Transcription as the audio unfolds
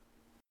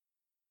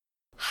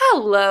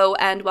Hello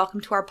and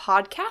welcome to our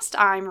podcast.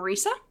 I'm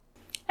Risa.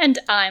 And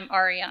I'm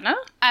Ariana.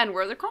 And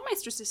we're the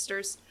Curlmeister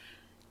sisters.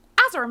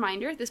 As a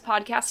reminder, this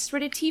podcast is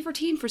rated T for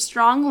teen for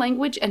strong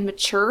language and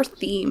mature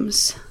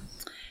themes.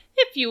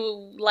 If you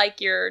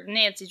like your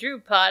Nancy Drew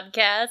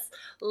podcast,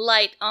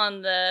 light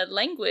on the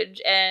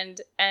language and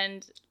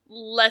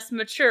less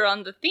mature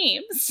on the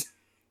themes,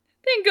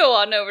 then go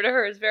on over to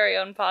her very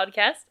own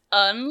podcast,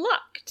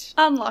 Unlocked.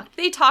 Unlocked.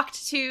 They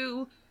talked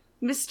to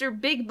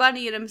Mr. Big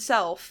Bunny and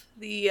himself,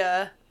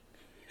 the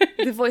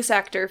voice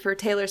actor for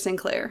Taylor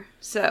Sinclair.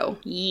 So,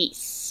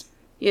 yes.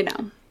 You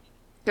know,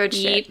 good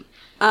shit.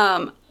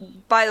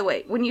 By the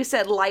way, when you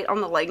said light on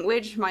the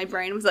language, my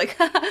brain was like,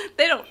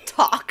 they don't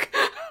talk.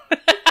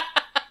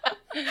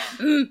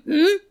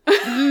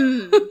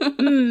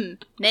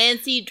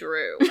 Nancy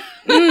Drew.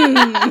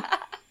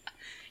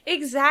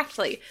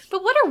 Exactly.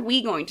 But what are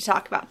we going to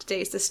talk about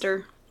today,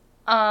 sister?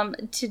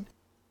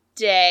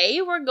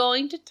 Today we're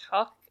going to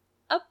talk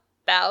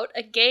about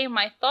a game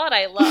I thought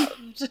I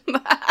loved.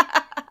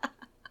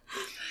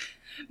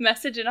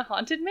 Message in a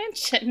Haunted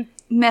Mansion.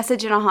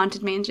 Message in a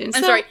Haunted Mansion.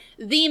 I'm sorry,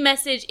 The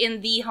Message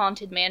in the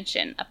Haunted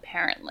Mansion,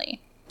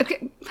 apparently.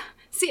 Okay.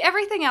 See,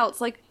 everything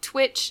else, like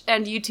Twitch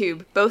and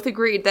YouTube, both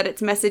agreed that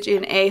it's Message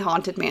in a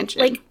Haunted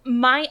Mansion. Like,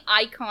 my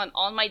icon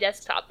on my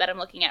desktop that I'm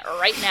looking at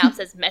right now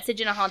says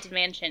Message in a Haunted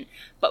Mansion,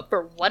 but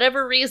for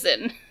whatever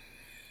reason...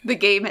 The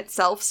game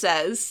itself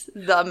says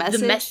The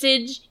Message. The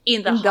Message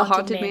in the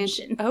Haunted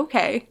Mansion.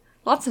 Okay.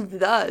 Lots of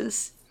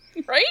thes.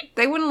 Right?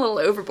 They went a little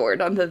overboard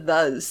on the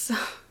thes.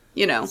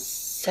 You know.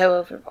 So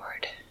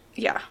overboard.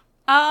 Yeah.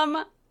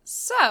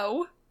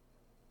 So,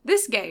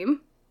 this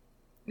game,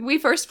 we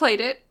first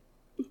played it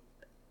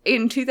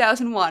in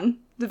 2001,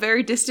 the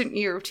very distant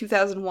year of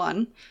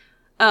 2001.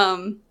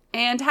 And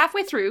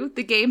halfway through,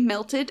 the game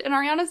melted in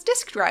Ariana's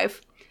disk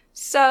drive.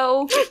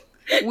 So,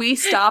 we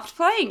stopped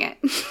playing it.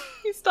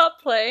 We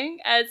stopped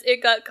playing as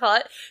it got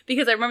caught,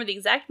 because I remember the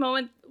exact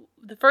moment,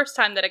 the first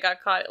time that it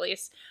got caught at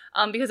least,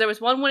 because there was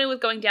one when it was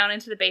going down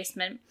into the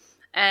basement,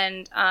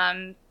 and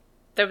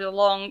there was a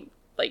long,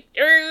 like,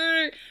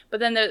 but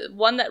then the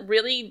one that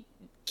really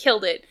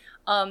killed it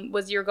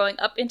was you're going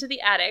up into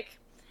the attic,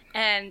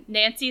 and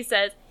Nancy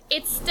says,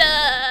 "It's stuck!"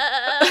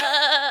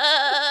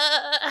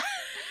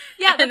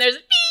 Yeah, and there's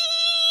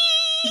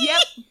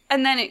Yep,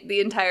 and then the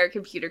entire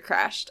computer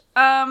crashed,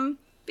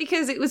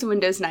 because it was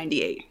Windows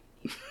 98.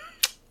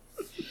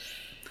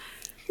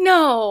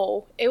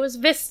 No, it was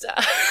Vista.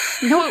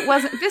 No, it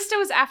wasn't. Vista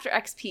was after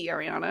XP,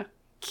 Ariana.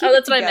 Oh,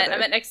 that's what I meant. I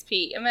meant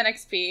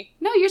XP.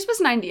 No, yours was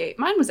 98.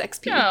 Mine was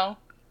XP. No.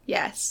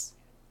 Yes.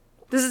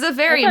 This is a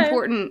very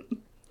important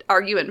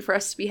argument for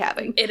us to be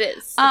having. It is.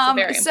 It's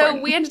very important.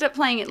 So we ended up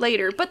playing it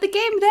later, but the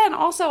game then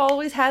also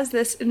always has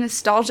this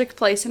nostalgic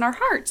place in our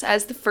hearts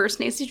as the first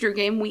Nancy Drew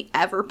game we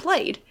ever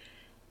played.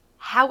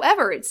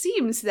 However, it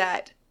seems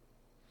that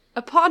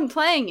upon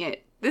playing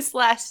it this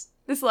last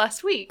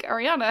week,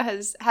 Ariana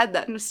has had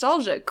that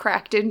nostalgia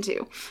cracked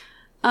into.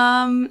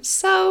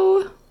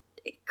 So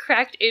it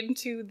cracked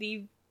into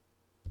the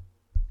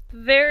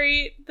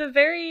very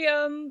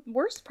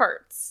worst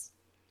parts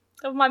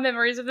of my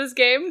memories of this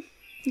game.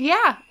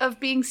 Yeah, of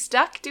being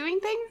stuck doing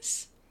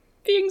things.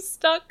 Being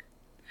stuck.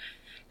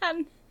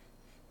 And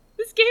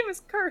this game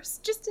is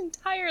cursed, just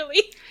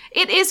entirely.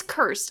 It is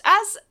cursed.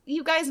 As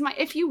you guys might,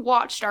 if you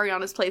watched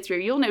Ariana's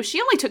playthrough, you'll know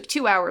she only took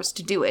 2 hours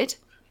to do it.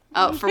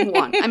 For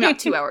one. I'm not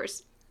 2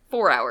 hours.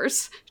 4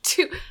 hours.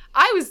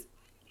 I was,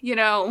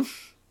 Ariana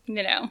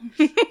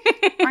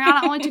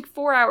only took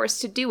 4 hours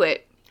to do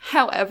it.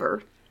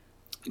 However,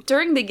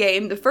 during the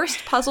game, the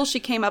first puzzle she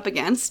came up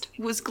against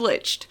was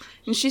glitched.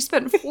 And she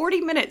spent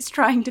 40 minutes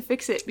trying to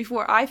fix it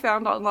before I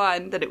found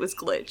online that it was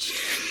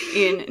glitched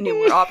in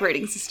newer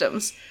operating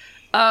systems.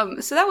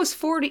 So that was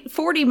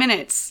 40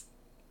 minutes.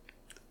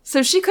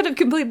 So she could have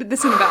completed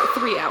this in about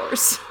 3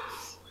 hours.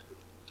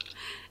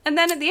 And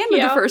then at the end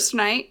of the first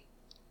night,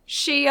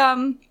 she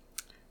got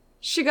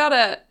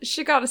a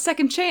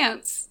second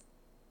chance.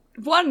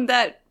 One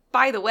that,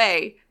 by the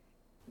way,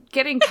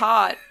 getting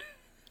caught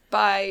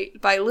by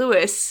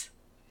Lewis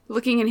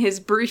looking in his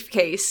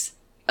briefcase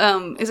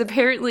is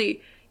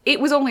apparently, it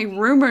was only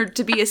rumored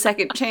to be a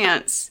second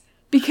chance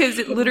because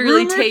it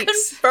literally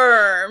takes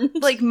confirmed.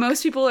 Like,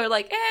 most people are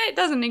like, it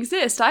doesn't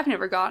exist. I've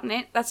never gotten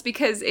it. That's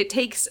because it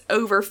takes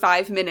over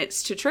 5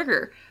 minutes to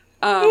trigger.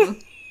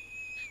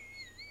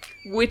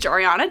 Which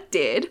Ariana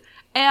did.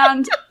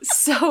 And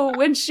so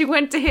when she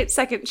went to hit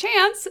second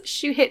chance,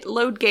 she hit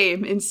load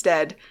game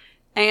instead.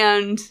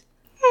 And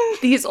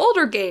these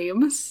older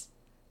games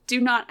do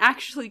not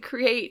actually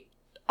create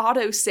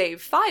autosave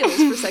files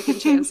for second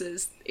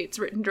chances. It's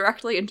written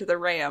directly into the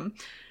RAM.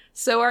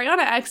 So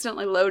Ariana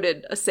accidentally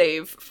loaded a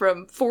save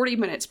from 40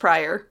 minutes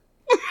prior.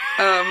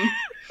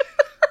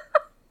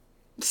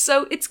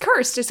 So it's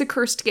cursed. It's a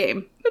cursed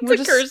game.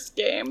 It's a cursed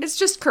game. It's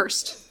just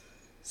cursed.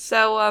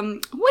 So,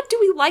 what do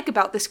we like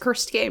about this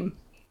cursed game?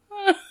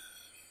 I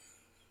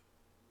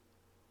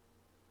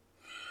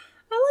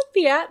like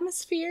the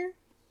atmosphere.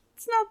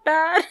 It's not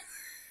bad.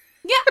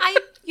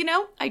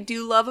 Yeah, I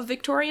do love a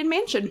Victorian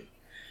mansion.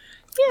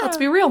 Yeah. Let's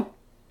be real.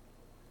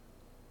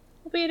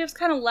 Albeit it was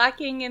kind of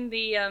lacking in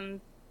the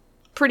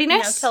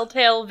Prettiness.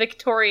 telltale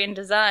Victorian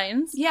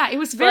designs. Yeah, it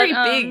was very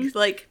But, big,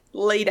 like,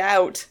 laid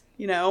out,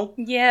 you know?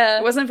 Yeah.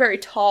 It wasn't very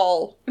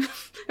tall.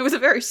 It was a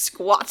very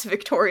squat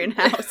Victorian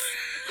house.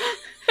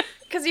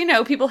 Because, you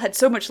know, people had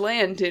so much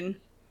land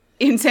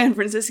in San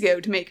Francisco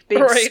to make big,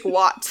 Right.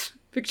 squat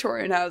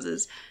Victorian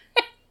houses.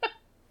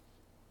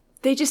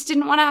 They just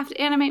didn't want to have to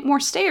animate more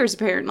stairs,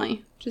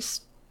 apparently.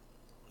 Just,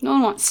 no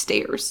one wants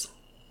stairs.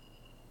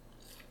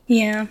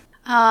 Yeah.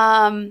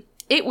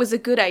 It was a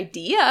good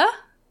idea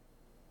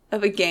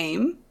of a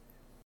game.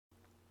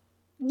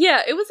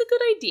 Yeah, it was a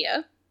good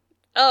idea.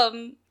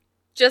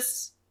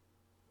 Just,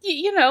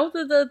 you know,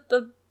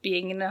 the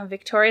being in a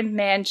Victorian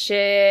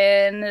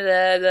mansion,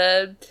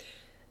 the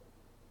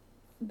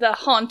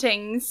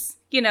hauntings,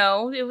 you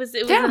know, it was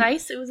Yeah.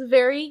 nice. It was a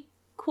very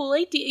cool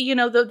idea. You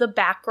know, the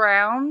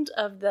background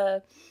of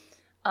the,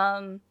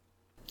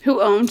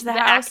 Who owned the The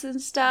house and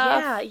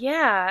stuff.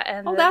 yeah,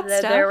 and All that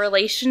stuff. their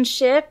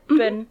relationship,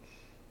 and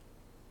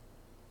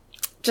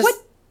just,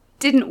 What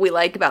didn't we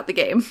like about the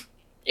game?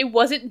 it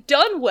wasn't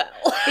done well.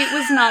 It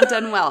was not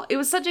done well. It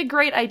was such a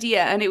great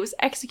idea, and it was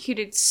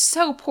executed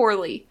so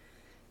poorly.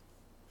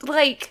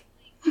 Like,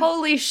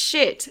 holy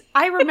shit.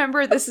 I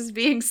remember this as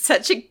being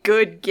such a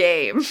good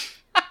game.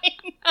 I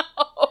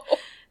know.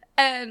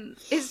 And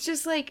it's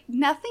just like,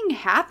 nothing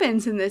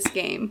happens in this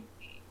game.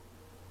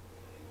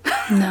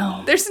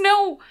 No. There's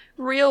no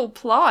real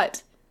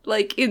plot,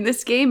 like, in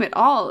this game at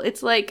all.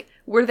 It's like,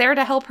 we're there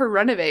to help her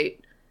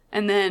renovate.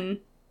 And then,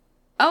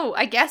 oh,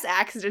 I guess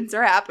accidents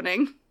are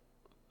happening.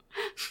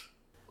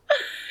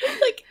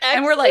 Like,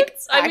 And we're like,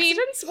 accidents? I mean,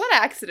 accidents? What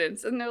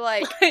accidents? And they're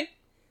like,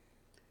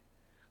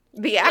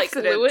 the like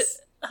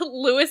accidents.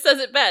 Lewis says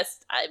it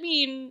best. I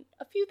mean,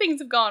 a few things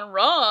have gone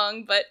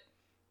wrong, but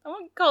I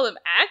wouldn't call them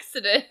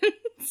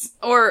accidents.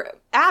 Or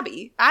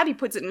Abby. Abby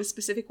puts it in a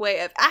specific way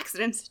of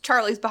accidents,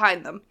 Charlie's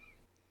behind them.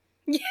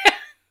 Yeah.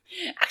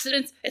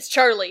 Accidents, it's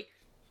Charlie.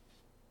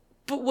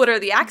 But what are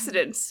the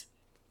accidents?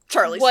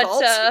 Charlie's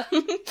fault. I'll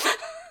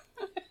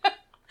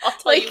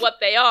tell you what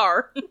they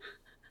are.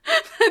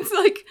 It's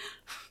like,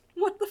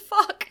 what the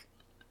fuck?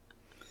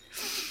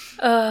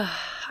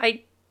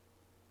 I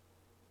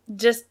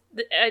just,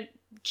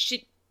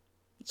 she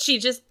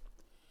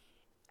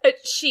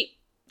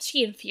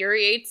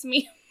infuriates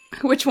me.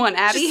 Which one,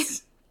 Abby?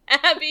 Just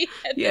Abby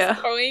at Yeah.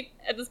 this point,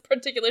 at this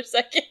particular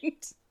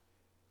second.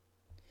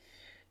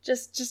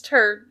 Just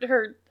her,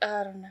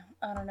 I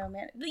don't know,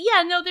 man.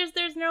 Yeah, no,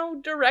 there's no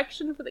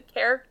direction for the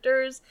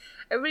characters.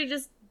 Everybody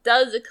just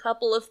does a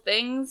couple of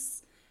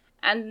things,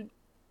 and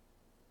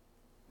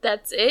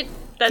that's it.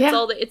 That's Yeah.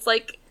 all that, it's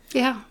like,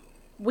 Yeah.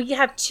 we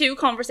have 2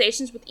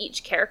 conversations with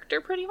each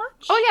character, pretty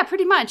much. Oh, yeah,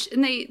 pretty much.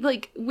 And they,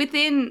 like,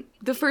 within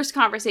the first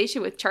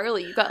conversation with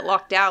Charlie, you got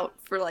locked out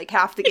for, like,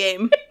 half the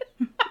game.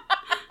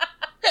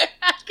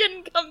 I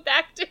couldn't come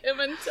back to him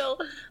until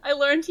I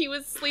learned he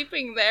was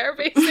sleeping there,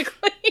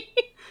 basically.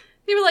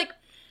 You were like,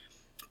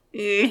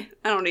 I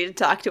don't need to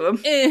talk to him.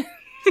 Eh.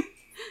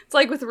 It's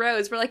like with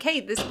Rose, we're like,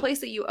 hey, this place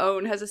that you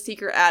own has a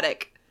secret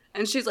attic.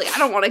 And she's like, I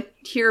don't want to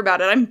hear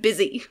about it. I'm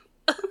busy.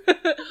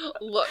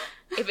 Look,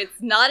 if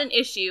it's not an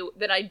issue,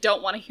 then I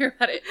don't want to hear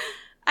about it.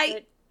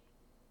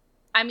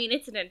 I mean,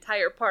 it's an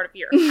entire part of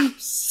your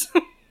house.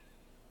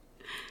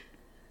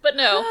 But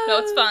no,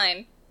 it's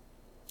fine.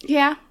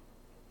 Yeah,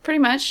 pretty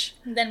much.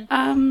 And then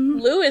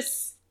Lewis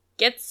Lewis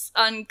gets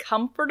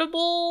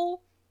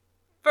uncomfortable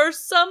for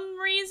some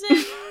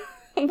reason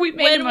we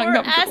made when him we're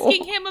uncomfortable.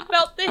 asking him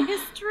about the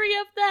history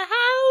of the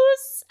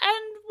house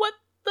and what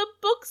the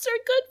books are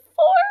good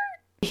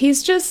for.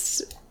 He's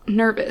just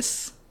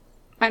nervous.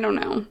 I don't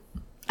know.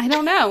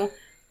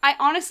 I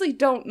honestly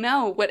don't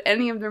know what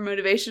any of their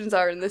motivations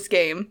are in this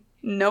game.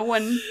 No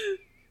one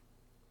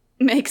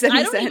makes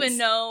any sense.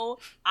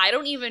 I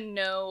don't even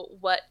know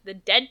what the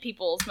dead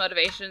people's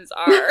motivations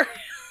are.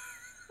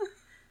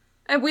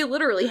 And we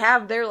literally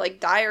have their, like,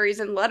 diaries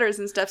and letters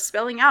and stuff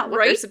spelling out what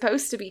they're Right?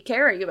 supposed to be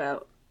caring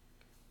about.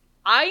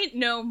 I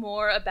know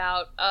more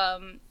about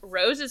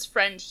Rose's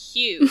friend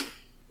Hugh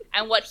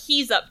and what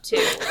he's up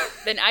to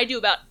than I do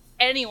about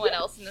anyone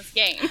else in this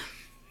game.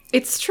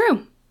 It's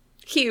true.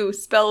 Hugh,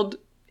 spelled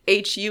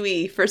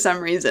H-U-E for some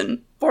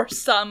reason. For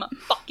some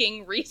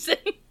fucking reason.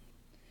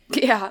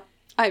 Yeah,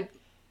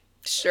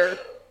 sure.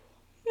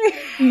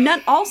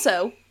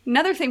 Also,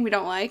 another thing we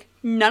don't like,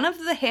 none of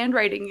the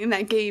handwriting in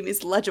that game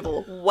is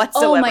legible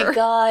whatsoever. Oh my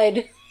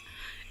god.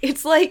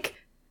 It's, like,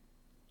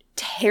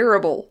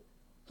 terrible.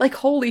 Like,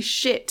 holy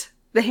shit.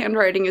 The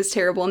handwriting is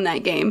terrible in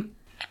that game.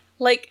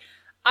 Like,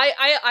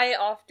 I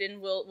often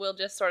will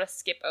just sort of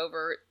skip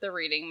over the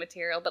reading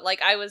material, but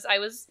like I was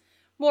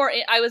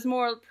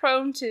more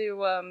prone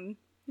to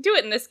do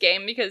it in this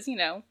game because, you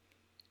know,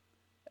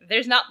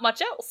 there's not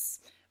much else.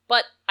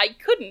 But I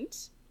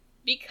couldn't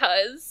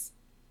because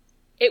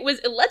it was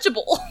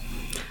illegible.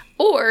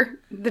 Or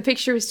the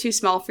picture was too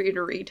small for you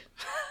to read.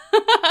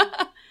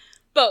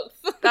 Both.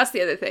 That's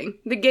the other thing.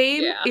 The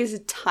game Yeah. is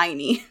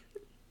tiny.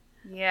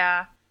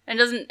 Yeah. And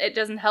it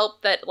doesn't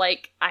help that,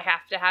 like, I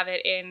have to have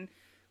it in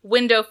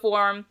window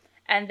form,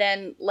 and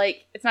then,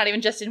 like, it's not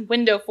even just in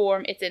window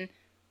form, it's in,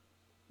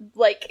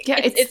 like,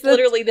 it's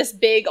literally this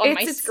big on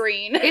my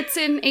screen. It's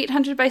in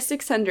 800 by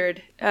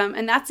 600,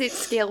 and that's it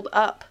scaled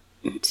up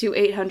to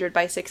 800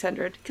 by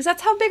 600, because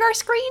that's how big our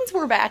screens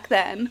were back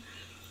then.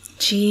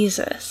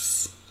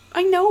 Jesus.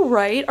 I know,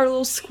 right? Our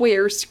little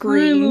square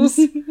screens.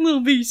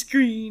 Little bitty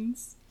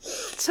screens.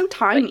 So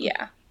tiny. But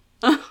yeah.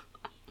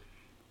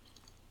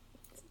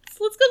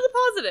 Let's go to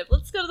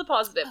the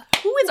positive.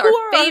 Who is our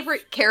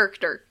favorite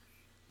character?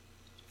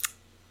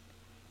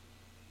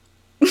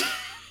 I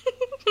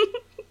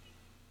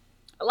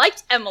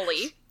liked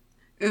Emily.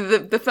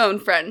 The phone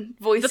friend.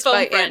 Voiced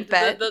by Aunt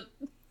Bet.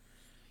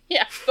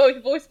 Yeah,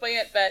 voiced by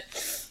Aunt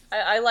Bet.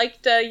 I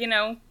liked,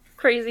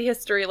 Crazy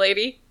History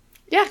Lady.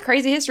 Yeah,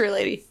 Crazy History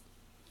Lady.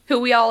 Who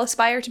we all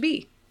aspire to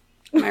be.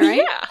 Am I right?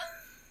 Yeah.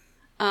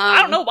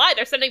 I don't know why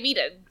they're sending me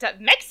to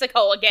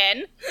Mexico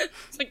again.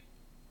 It's like,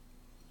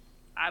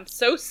 I'm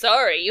so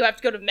sorry. You have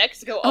to go to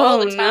Mexico all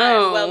the time.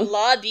 No. Well,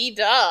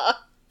 la-dee-da.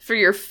 For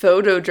your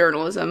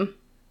photojournalism.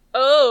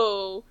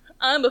 Oh,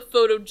 I'm a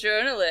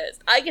photojournalist.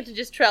 I get to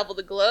just travel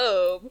the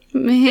globe.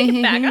 Take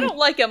it back. I don't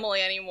like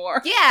Emily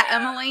anymore. Yeah,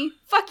 Emily.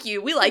 Fuck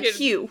you. We like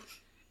Hugh.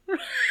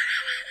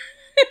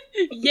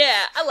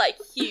 Yeah, I like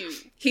Hugh.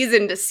 He's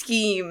into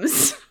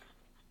schemes.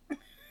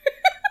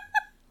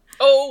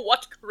 Oh,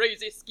 what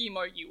crazy scheme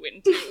are you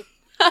into?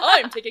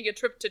 I'm taking a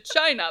trip to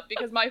China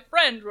because my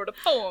friend wrote a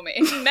poem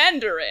in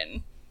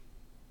Mandarin.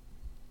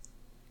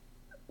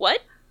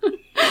 What?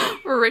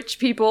 We're rich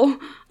people.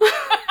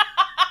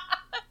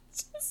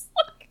 Just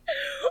like,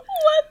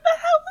 what the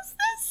hell is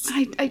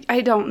this?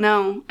 I don't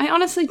know. I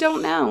honestly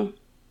don't know.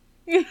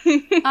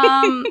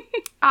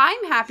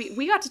 I'm happy.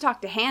 We got to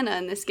talk to Hannah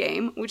in this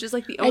game, which is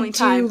like the only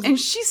time. And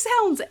she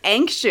sounds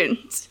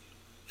anxious.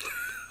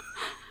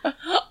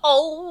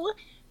 Oh,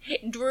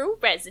 Drew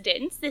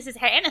residence, this is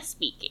Hannah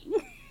speaking.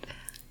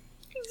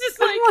 Just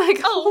like, I'm like,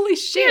 holy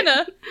shit.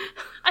 Hannah,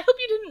 I hope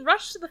you didn't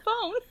rush to the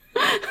phone.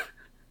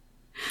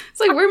 It's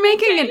like we're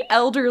making an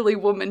elderly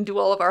woman do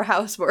all of our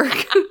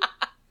housework.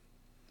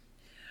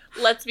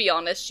 Let's be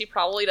honest, she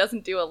probably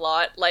doesn't do a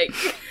lot. Like,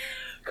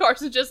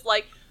 Carson's just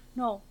like,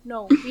 no,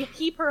 we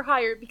keep her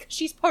hired because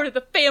she's part of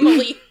the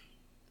family.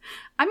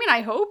 I mean, I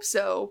hope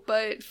so,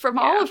 but from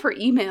all of her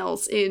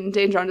emails in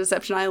Danger on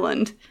Deception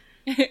Island...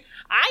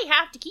 I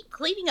have to keep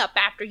cleaning up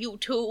after you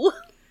two.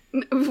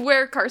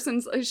 Where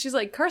she's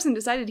like, Carson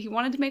decided he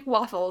wanted to make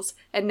waffles,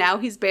 and now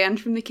he's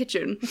banned from the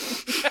kitchen.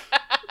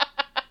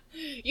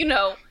 You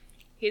know,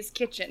 his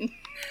kitchen.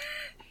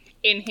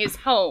 In his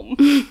home.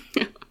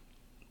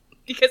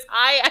 Because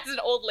I, as an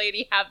old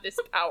lady, have this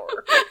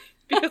power.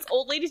 Because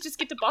old ladies just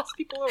get to boss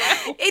people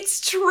around.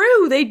 It's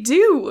true, they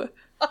do.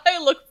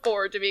 I look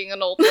forward to being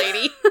an old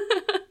lady.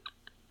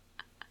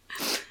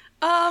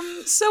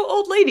 So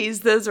old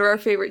ladies, those are our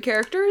favorite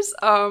characters.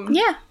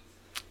 Yeah.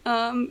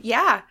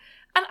 Yeah.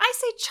 And I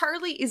say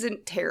Charlie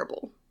isn't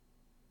terrible.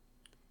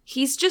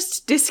 He's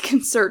just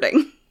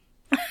disconcerting.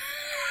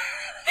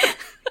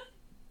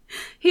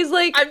 He's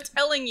like... I'm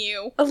telling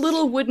you. A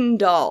little wooden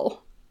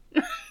doll.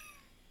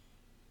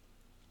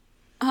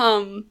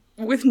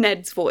 With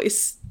Ned's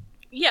voice.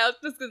 Yeah, I was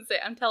just gonna say,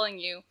 I'm telling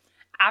you.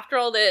 After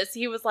all this,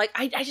 he was like,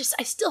 I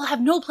still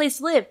have no place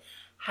to live.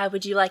 How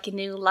would you like a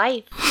new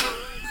life,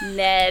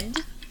 Ned?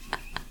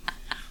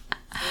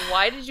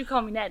 Why did you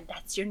call me Ned?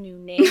 That's your new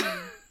name,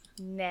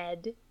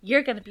 Ned.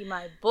 You're gonna be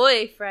my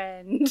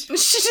boyfriend. She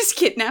just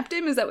kidnapped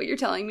him? Is that what you're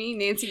telling me?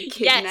 Nancy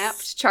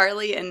kidnapped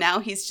Charlie and now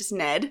he's just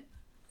Ned?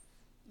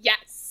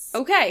 Yes.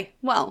 Okay,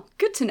 well,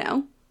 good to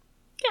know.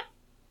 Yeah.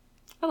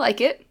 I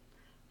like it.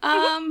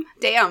 Damn.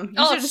 You should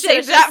have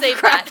saved saved that for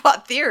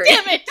Crackpot Theory.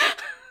 Damn it!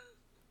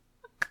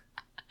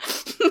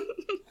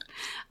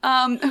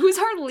 Who's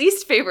our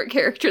least favorite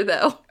character,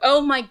 though?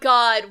 Oh my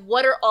god,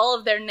 what are all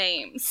of their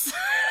names?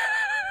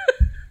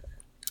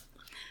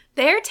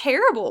 They're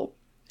terrible.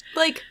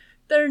 Like,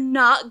 they're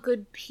not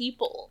good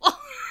people.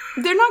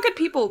 They're not good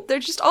people. They're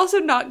just also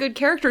not good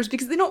characters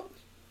because they don't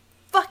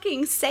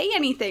fucking say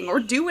anything or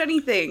do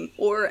anything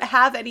or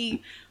have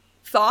any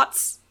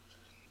thoughts.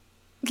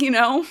 You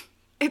know?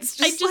 It's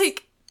just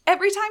like,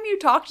 every time you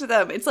talk to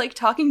them, it's like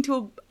talking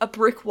to a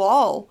brick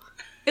wall.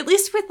 At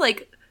least with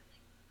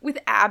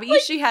Abby,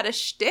 she had a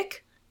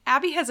shtick.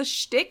 Abby has a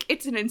shtick.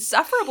 It's an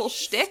insufferable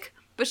shtick,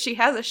 but she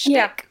has a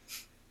shtick.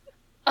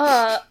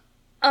 Yeah.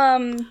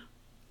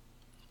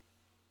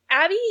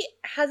 Abby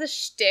has a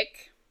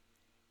shtick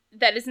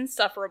that is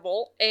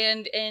insufferable,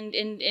 and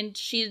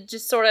she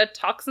just sort of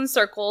talks in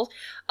circles.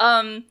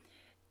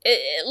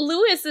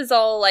 Lewis is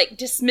all, like,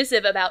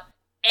 dismissive about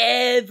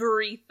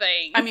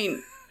everything. I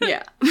mean,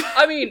 yeah.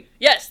 I mean,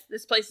 yes,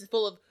 this place is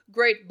full of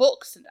great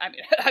books. I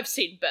mean, I've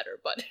seen better,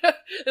 but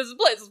this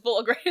place is full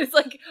of great... It's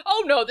like,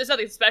 oh no, there's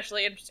nothing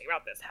especially interesting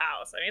about this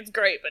house. I mean, it's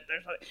great, but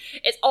there's nothing...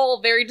 It's all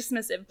very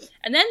dismissive.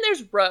 And then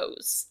there's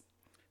Rose,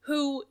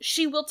 who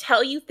she will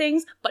tell you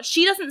things, but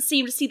she doesn't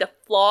seem to see the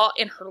flaw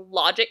in her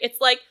logic.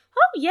 It's like,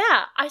 oh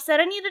yeah, I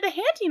said I needed a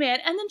handyman,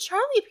 and then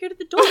Charlie appeared at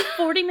the door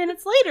 40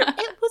 minutes later.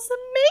 It was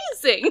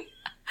amazing.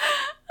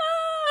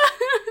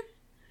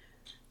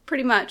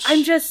 Pretty much.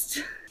 I'm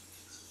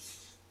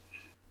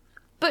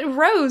But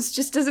Rose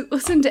just doesn't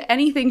listen to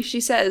anything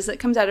she says that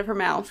comes out of her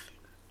mouth.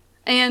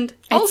 And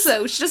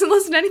also, she doesn't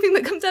listen to anything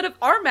that comes out of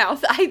our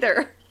mouth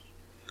either.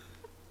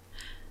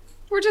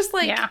 We're just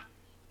like... Yeah.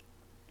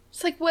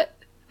 It's like, what?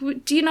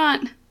 Do you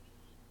not...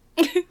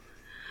 Do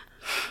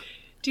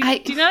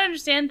you not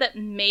understand that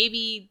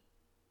maybe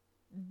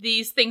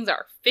these things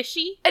are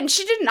fishy? And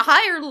she didn't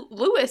hire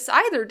Lewis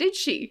either, did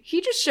she? He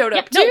just showed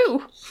up, no,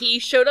 too. He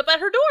showed up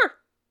at her door.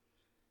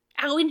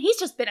 Oh, and he's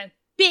just been a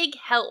big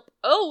help.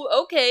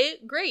 Oh, okay,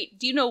 great.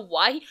 Do you know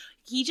why?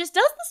 He just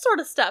does this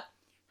sort of stuff.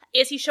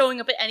 Is he showing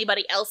up at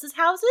anybody else's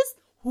houses?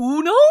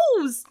 Who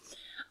knows?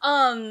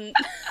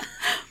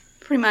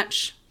 Pretty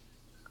much.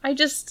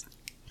 It's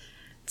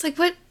like,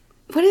 what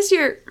is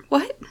your...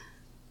 What?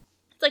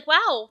 It's like,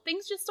 wow,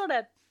 things just sort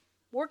of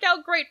work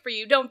out great for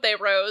you, don't they,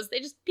 Rose?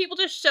 People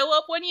just show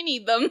up when you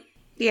need them.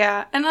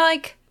 Yeah, and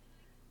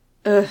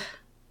ugh.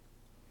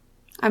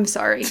 I'm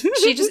sorry.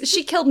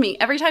 She killed me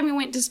every time we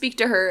went to speak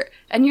to her,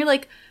 and you're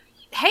like,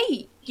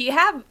 hey, you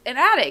have an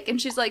attic,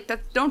 and she's like,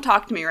 don't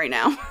talk to me right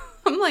now.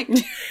 I'm like...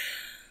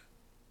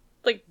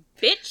 Like,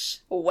 bitch.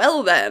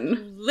 Well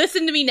then.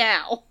 Listen to me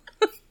now.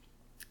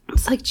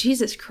 It's like,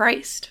 Jesus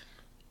Christ.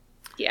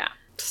 Yeah.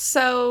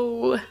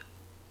 So...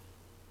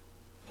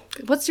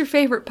 What's your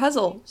favorite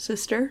puzzle,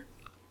 sister?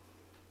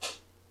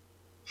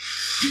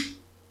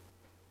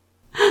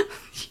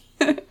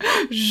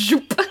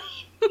 Zoop.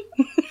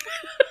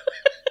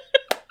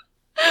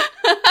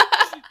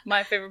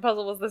 My favorite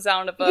puzzle was the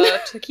sound of a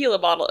tequila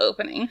bottle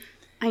opening.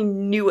 I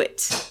knew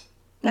it.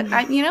 That's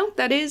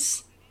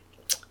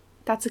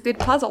a good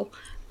puzzle.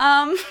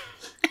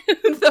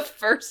 The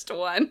first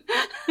one.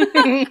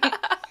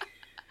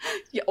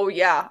 Oh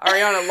yeah,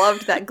 Ariana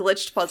loved that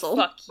glitched puzzle.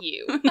 Fuck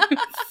you.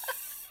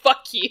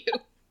 Fuck you.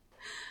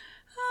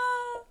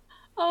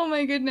 Oh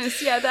my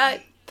goodness, yeah,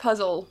 that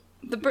puzzle.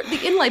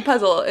 The inlay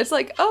puzzle. It's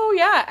like, oh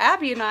yeah,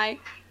 Abby and I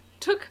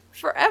took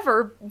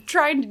forever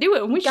trying to do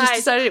it, and we just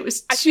decided it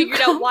was too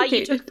complicated. I figured out why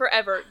you took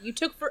forever. You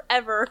took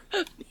forever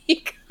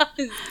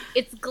because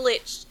it's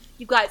glitched.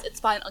 You guys, it's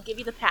fine. I'll give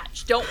you the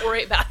patch. Don't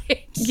worry about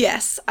it.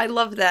 Yes, I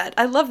love that.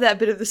 I love that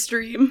bit of the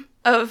stream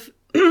of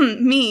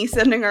me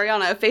sending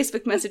Ariana a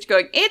Facebook message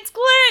going, it's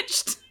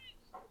glitched!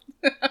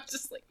 I'm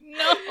just like,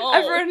 no.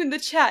 Everyone in the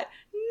chat,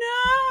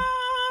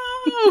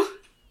 no!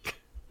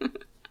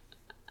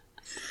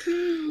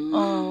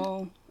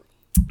 Oh.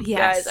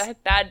 Yes. Guys, I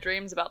had bad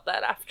dreams about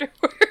that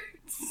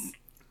afterwards.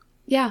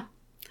 Yeah.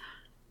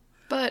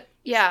 But,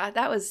 yeah,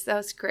 that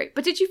was great.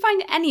 But did you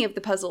find any of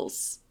the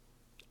puzzles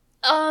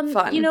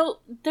fun?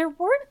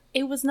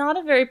 It was not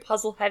a very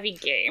puzzle-heavy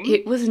game.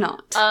 It was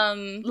not.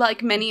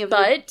 Like many of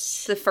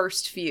the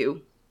first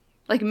few.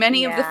 Like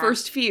many of the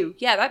first few.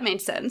 Yeah, that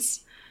made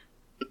sense.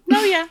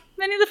 No, yeah.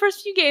 Many of the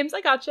first few games.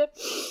 I gotcha.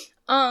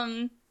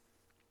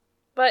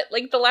 But,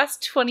 like, the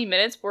last 20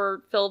 minutes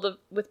were filled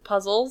with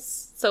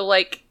puzzles. So,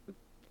 like,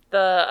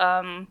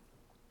 the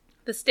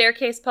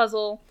staircase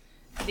puzzle,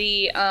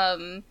 the,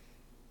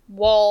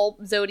 wall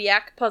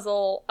zodiac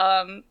puzzle,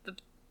 the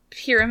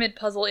pyramid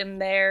puzzle in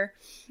there.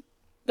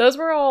 Those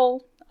were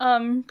all,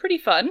 pretty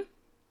fun.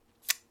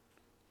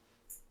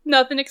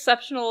 Nothing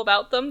exceptional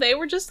about them. They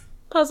were just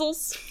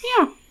puzzles.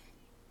 Yeah.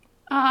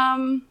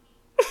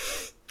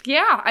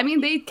 Yeah, I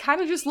mean, they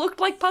kind of just looked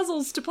like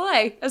puzzles to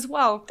play as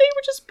well. They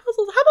were just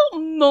puzzles. How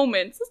about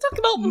moments? Let's talk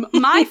about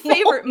my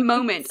favorite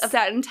moment of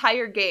that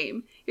entire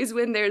game is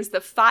when there's the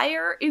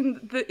fire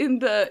in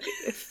the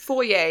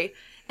foyer,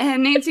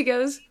 and Nancy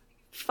goes,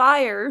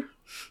 "Fire,"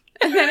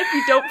 and then if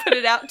you don't put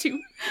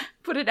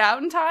it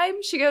out in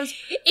time, she goes,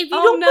 "If you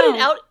don't put it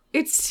out,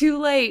 it's too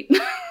late."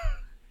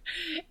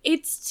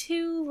 It's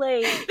too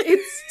late.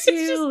 It's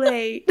too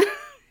late.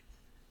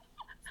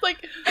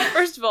 Like,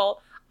 first of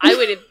all, I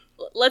waited.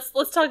 Let's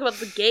talk about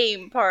the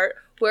game part,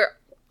 where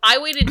I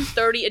waited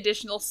 30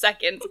 additional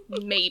seconds,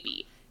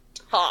 maybe,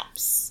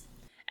 tops.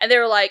 And they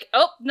were like,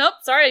 oh, nope,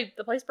 sorry,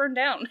 the place burned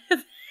down.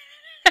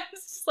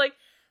 It's just like,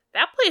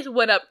 that place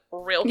went up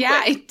real quick.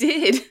 Yeah, it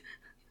did.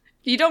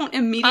 You don't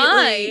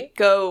immediately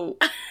go...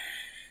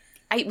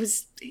 It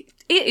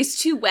is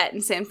too wet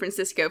in San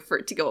Francisco for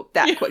it to go up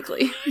that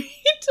quickly.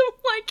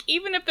 Like,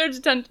 even if there's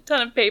a ton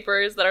of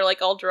papers that are,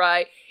 like, all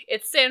dry,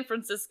 it's San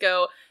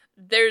Francisco.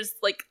 There's,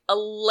 like, a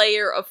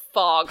layer of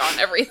fog on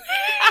everything.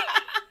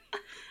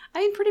 I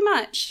mean, pretty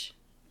much.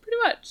 Pretty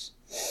much.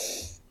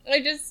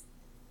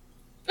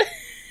 The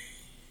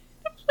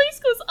place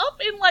goes up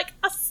in, like,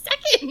 a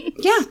second.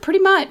 Yeah, pretty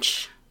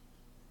much.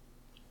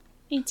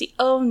 Nancy,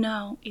 oh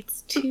no,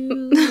 it's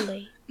too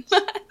late.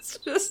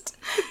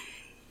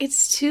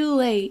 It's too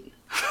late.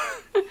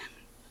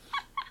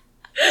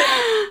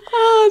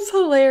 Oh, it's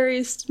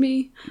hilarious to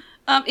me.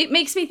 It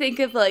makes me think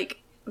of,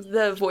 like,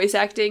 the voice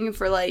acting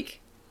for, like,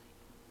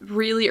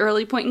 really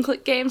early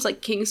point-and-click games,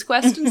 like King's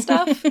Quest and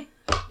stuff.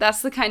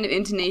 That's the kind of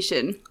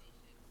intonation.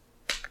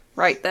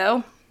 Right,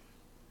 though?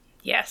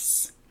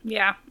 Yes.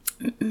 Yeah.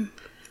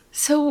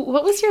 So,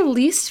 what was your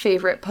least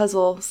favorite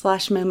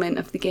puzzle/moment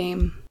of the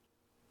game?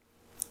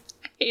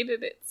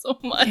 hated it so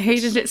much. You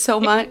hated it so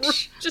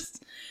much?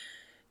 Just,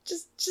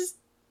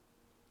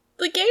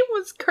 the game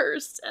was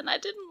cursed, and I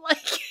didn't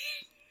like it.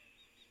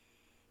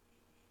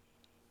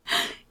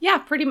 Yeah,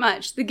 pretty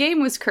much. The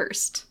game was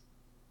cursed.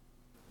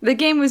 The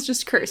game was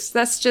just cursed.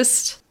 That's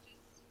just...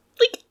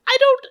 Like,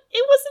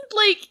 it wasn't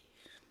like...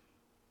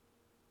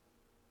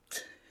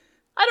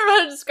 I don't know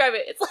how to describe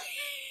it.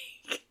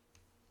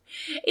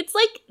 It's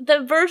like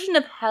the version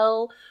of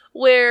hell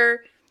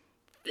where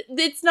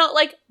it's not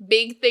like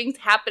big things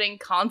happening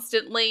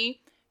constantly,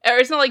 or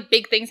it's not like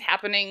big things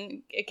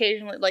happening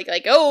occasionally, like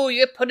oh,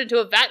 you get put into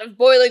a vat of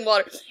boiling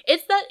water.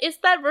 It's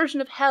that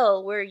version of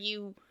hell where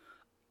you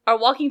are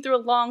walking through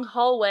a long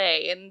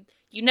hallway and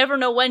you never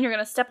know when you're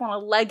gonna step on a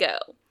Lego.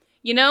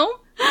 You know?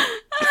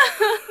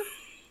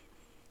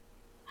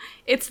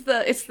 It's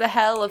the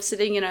hell of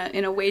sitting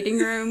in a waiting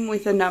room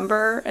with a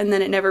number and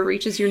then it never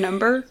reaches your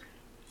number.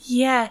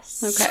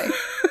 Yes. Okay.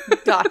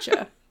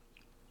 Gotcha.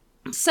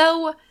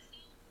 So,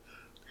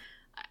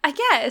 I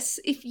guess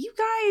if you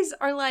guys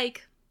are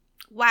like,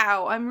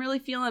 wow, I'm really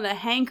feeling a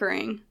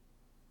hankering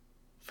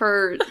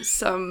for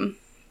some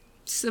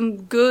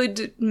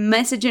good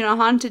Message in a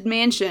Haunted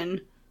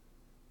Mansion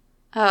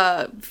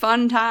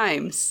fun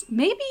times,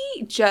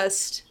 maybe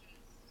just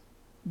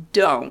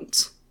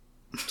don't.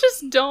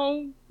 Just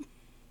don't.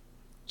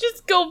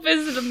 Just go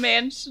visit a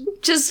mansion.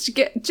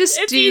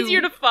 It's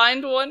easier to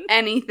find one.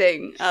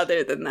 Anything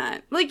other than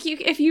that. Like,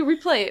 if you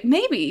replay it,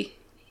 maybe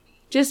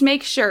just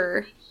make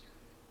sure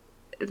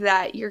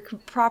that you're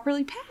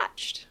properly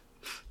patched.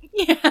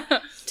 Yeah.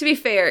 To be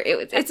fair,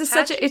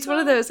 it's one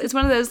of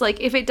those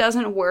like, if it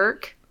doesn't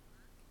work,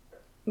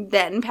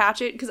 then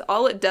patch it, because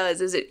all it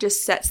does is it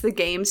just sets the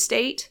game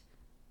state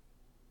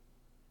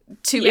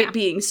to it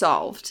being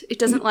solved. It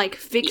doesn't like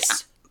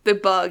fix the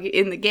bug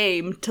in the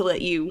game to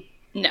let you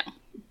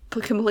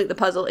complete the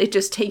puzzle. It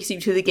just takes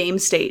you to the game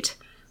state.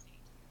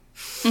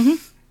 Mm-hmm.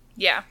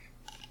 Yeah.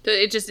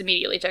 It just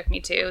immediately took me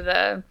to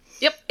the...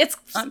 Yep, it's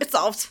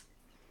solved.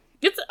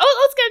 It's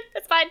good.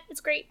 It's fine.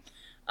 It's great.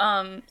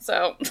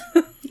 So...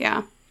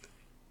 Yeah.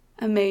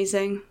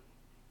 Amazing.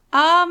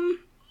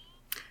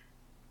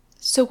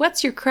 So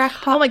what's your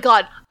crackpot? Oh my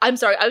god. I'm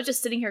sorry. I was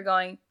just sitting here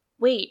going,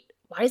 wait,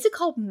 why is it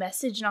called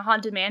Message in a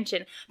Haunted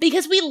Mansion?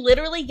 Because we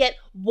literally get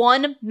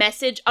one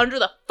message under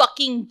the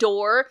fucking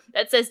door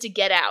that says to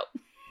get out.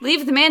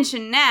 Leave the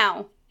mansion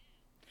now.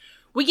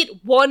 We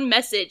get one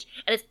message,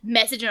 and it's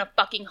Message in a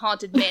fucking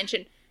Haunted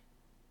Mansion.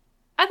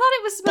 I thought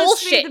it was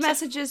supposed to be the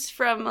messages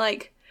from,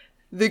 like,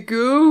 the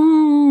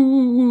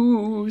ghost.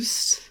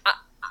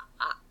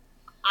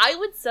 I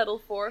would settle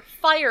for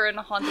fire in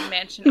a haunted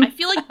mansion. I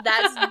feel like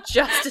that's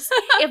justice.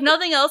 If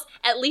nothing else,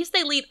 at least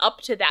they lead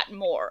up to that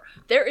more.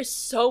 There is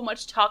so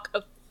much talk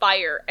of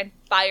fire and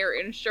fire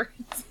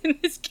insurance in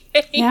this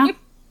game. Yeah.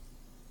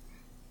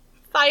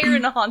 Fire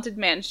in a haunted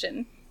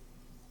mansion.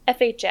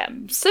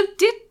 FHM. So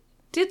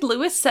did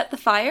Lewis set the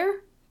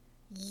fire?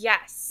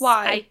 Yes.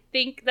 Why? I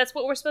think that's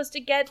what we're supposed to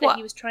get, that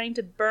he was trying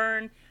to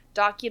burn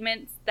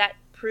documents that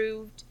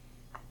proved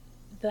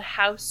the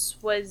house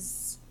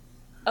was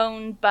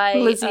owned by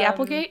Lizzie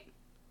Applegate?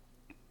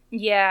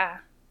 Yeah.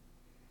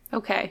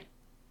 Okay.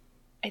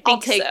 I think I'll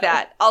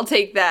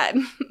take that.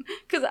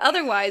 Because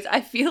otherwise,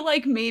 I feel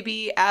like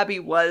maybe Abby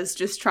was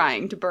just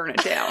trying to burn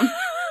it down.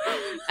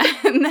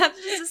 And that's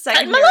just a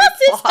secondary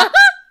plot.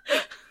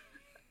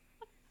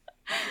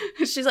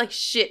 She's like,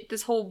 shit,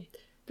 this whole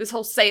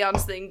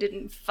seance thing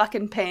didn't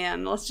fucking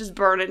pan. Let's just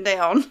burn it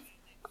down.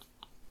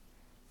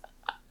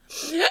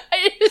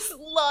 I just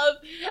love,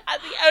 at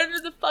the end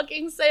of the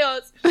fucking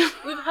seance,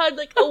 we've had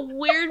like a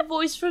weird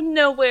voice from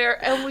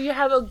nowhere, and we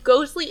have a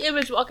ghostly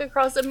image walk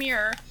across a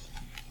mirror,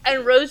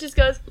 and Rose just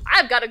goes,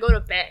 I've got to go to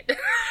bed.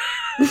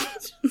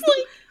 Just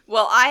like,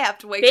 well, I have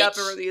to wake up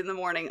early in the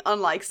morning,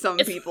 unlike some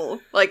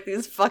people, like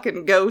these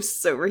fucking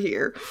ghosts over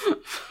here.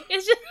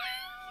 It's just,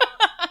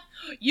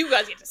 you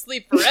guys get to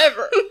sleep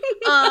forever.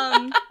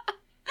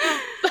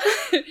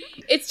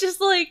 It's just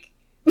like,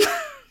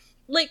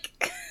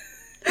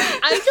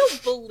 I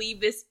don't believe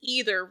this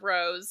either,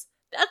 Rose.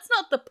 That's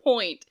not the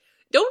point.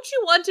 Don't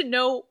you want to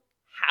know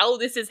how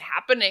this is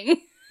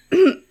happening?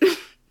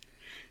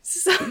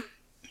 So,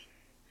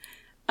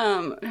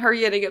 her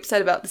getting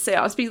upset about the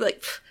seance, be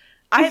like,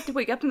 I have to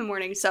wake up in the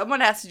morning. Someone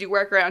has to do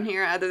work around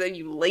here other than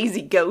you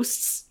lazy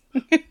ghosts.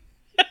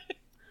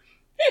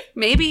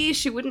 Maybe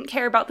she wouldn't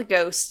care about the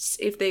ghosts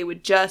if they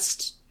would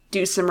just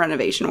do some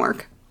renovation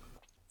work.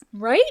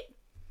 Right?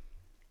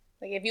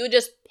 Like, if you would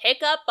just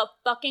pick up a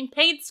fucking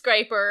paint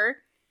scraper,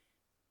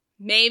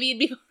 maybe it'd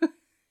be...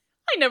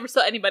 I never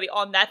saw anybody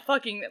on that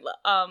fucking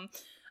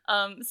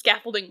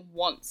scaffolding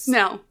once.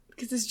 No,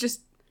 because it's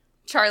just...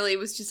 Charlie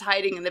was just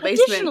hiding in the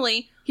basement.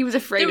 Additionally, he was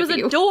afraid of you. There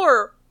was a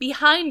door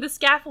behind the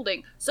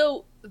scaffolding,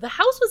 so the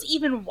house was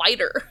even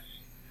wider.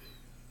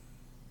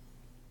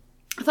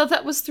 I thought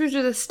that was through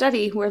to the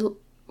study where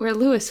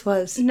Lewis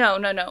was. No.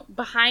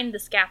 Behind the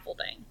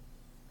scaffolding.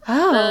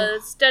 Oh.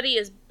 The study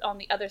is on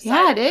the other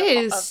side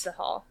of the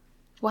hall.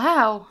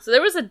 Wow. So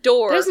there was a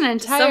door There's an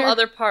entire... to some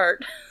other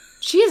part.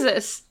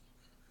 Jesus.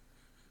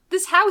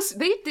 This house,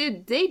 they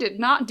did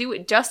not do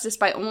it justice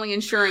by only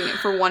insuring it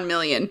for $1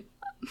 million.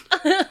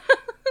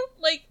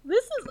 Like,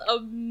 this is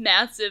a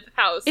massive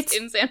house It's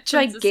in San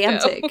Francisco.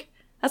 gigantic.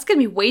 That's gonna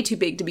be way too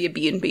big to be a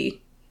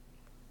B&B.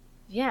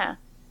 Yeah.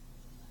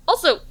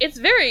 Also, it's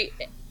very...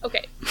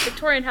 Okay,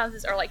 Victorian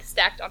houses are, like,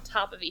 stacked on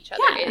top of each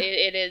other. Yeah.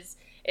 It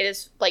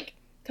is, like,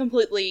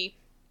 completely...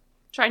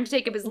 Trying to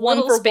take up as One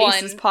little for space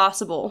one. as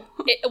possible.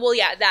 Well,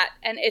 yeah, that.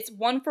 And it's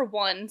 1 for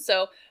 1,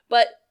 so...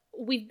 But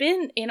we've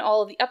been in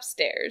all of the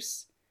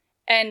upstairs,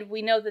 and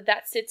we know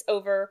that sits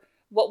over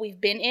what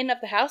we've been in of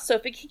the house, so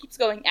if it keeps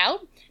going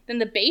out, then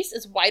the base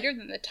is wider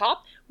than the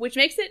top, which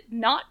makes it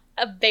not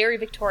a very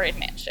Victorian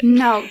mansion.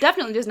 No,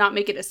 definitely does not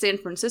make it a San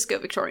Francisco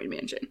Victorian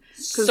mansion.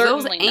 Because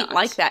those Certainly ain't not.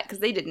 like that, because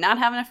they did not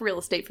have enough real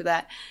estate for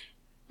that.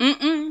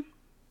 Mm-mm.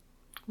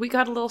 We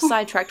got a little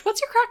sidetracked. What's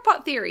your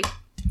crackpot theory?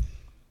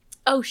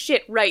 Oh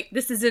shit, right.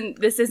 This isn't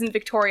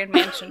Victorian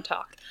mansion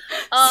talk.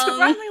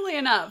 Surprisingly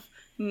enough,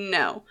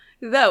 no.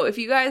 Though, if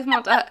you guys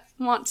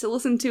want to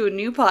listen to a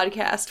new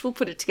podcast, we'll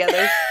put it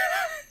together.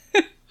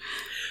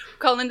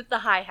 Calling it the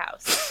High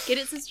House. Get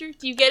it, sister?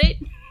 Do you get it?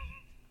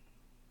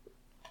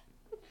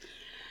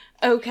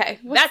 Okay.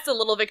 That's a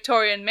little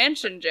Victorian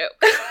mansion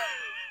joke.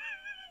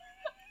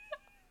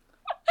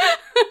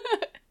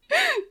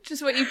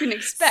 Just what you can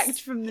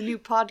expect from the new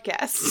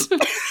podcast.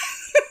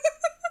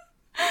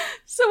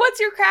 So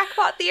what's your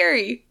crackpot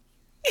theory?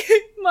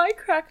 My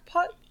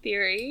crackpot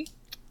theory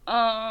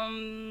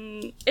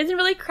isn't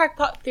really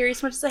crackpot theory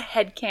so much as a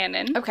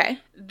headcanon. Okay.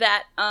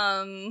 That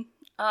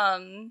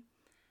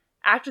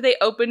after they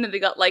opened and they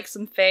got like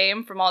some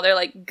fame from all their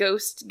like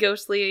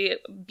ghostly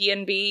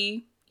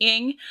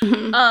B&B-ing,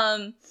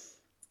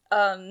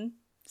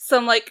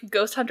 some like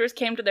ghost hunters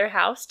came to their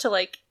house to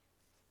like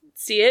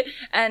see it,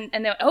 and they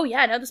went, oh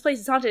yeah, no, this place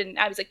is haunted, and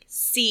I was like,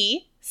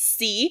 see,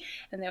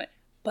 and they went,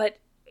 but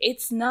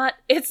it's not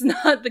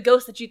the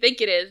ghost that you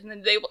think it is, and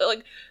then they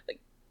like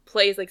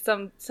plays like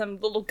some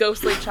little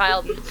ghostly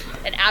child,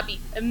 and Abby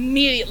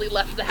immediately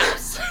left the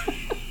house.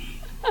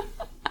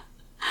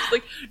 It's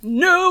like,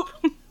 nope,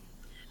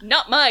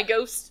 not my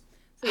ghost.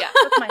 So yeah,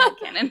 that's my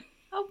headcanon.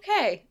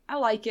 Okay, I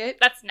like it.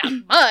 That's not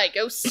my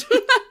ghost.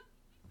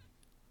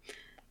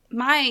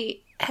 My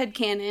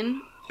headcanon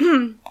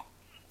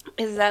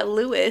is that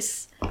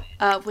Lewis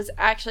was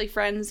actually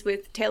friends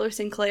with Taylor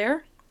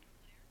Sinclair.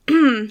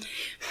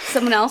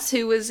 Someone else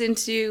who was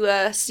into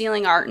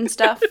stealing art and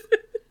stuff.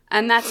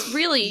 And that's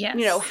really,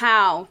 Yes.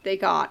 How they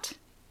got,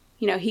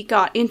 he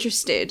got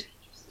interested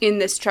in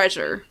this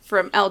treasure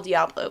from El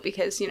Diablo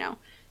because,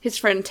 his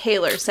friend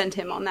Taylor sent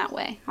him on that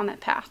way, on that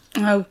path.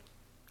 Oh,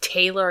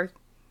 Taylor.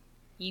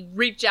 You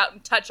reach out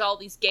and touch all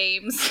these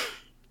games.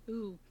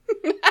 Ooh.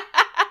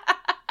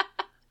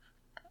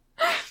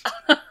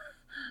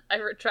 I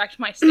retract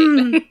my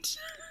statement.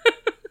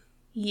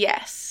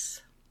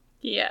 Yes.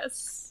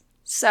 Yes.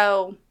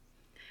 So,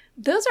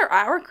 those are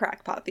our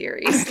crackpot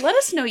theories. Let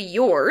us know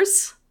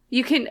yours.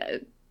 You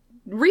can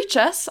reach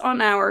us on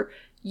our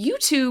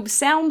YouTube,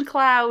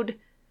 SoundCloud.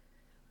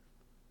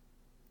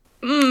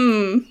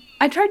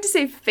 I tried to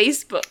say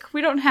Facebook.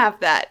 We don't have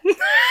that.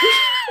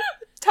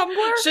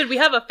 Tumblr? Should we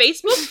have a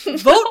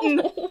Facebook?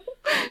 Vote!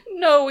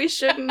 No, we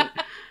shouldn't.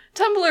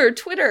 Tumblr,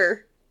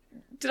 Twitter.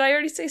 Did I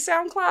already say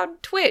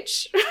SoundCloud?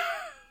 Twitch.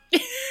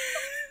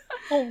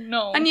 Oh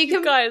no. And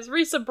you guys,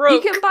 Risa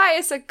broke. You can buy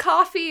us a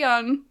coffee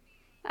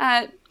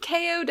at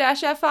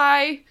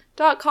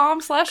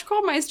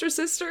ko-fi.com/Crawlmeister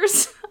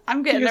Sisters.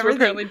 I'm getting Because we're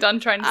everything. apparently done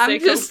trying to say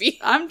Kofi.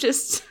 I'm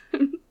just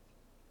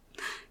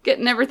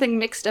getting everything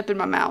mixed up in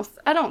my mouth.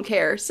 I don't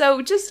care.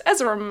 So just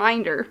as a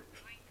reminder,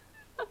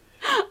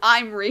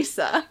 I'm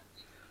Risa.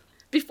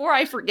 Before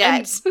I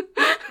forget.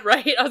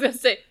 Right? I was gonna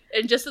say,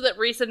 and just so that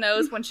Risa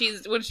knows when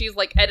she's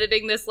like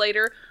editing this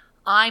later,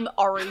 I'm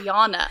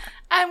Ariana.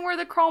 And we're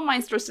the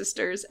Crawlmeister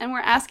Sisters, and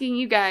we're asking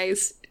you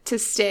guys to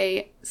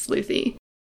stay sleuthy.